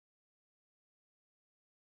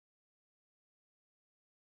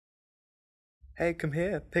Hey, come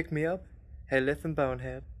here, pick me up. Hey, listen,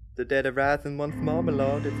 bonehead. The dead are rising once more, my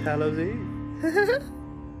lord. It's Hallows Eve.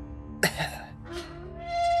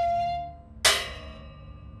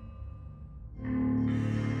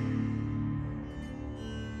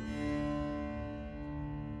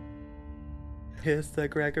 Here's Sir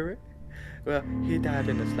Gregory. Well, he died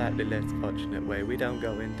in a slightly less fortunate way. We don't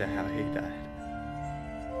go into how he died.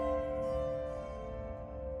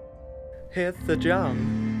 Here's Sir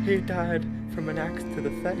John. He died from an axe to the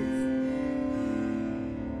face.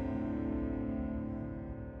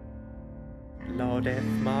 Lordess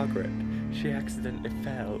Margaret. She accidentally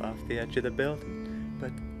fell off the edge of the building,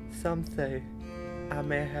 but some say I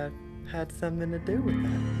may have had something to do with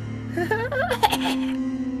that.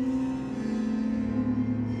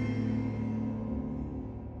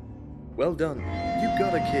 Well done. You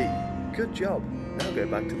got a key. Good job. Now go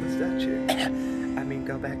back to the statue. I mean,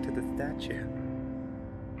 go back to the statue.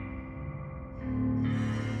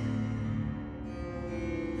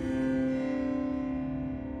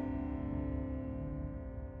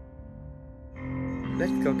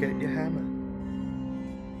 Let's go get your hammer.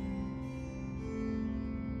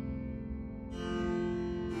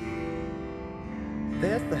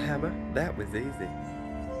 There's the hammer. That was easy.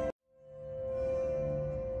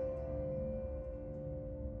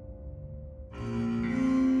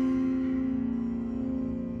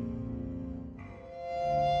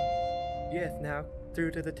 Yes, now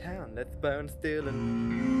through to the town. Let's burn, steal,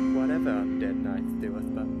 and whatever undead knights do, I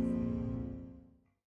suppose.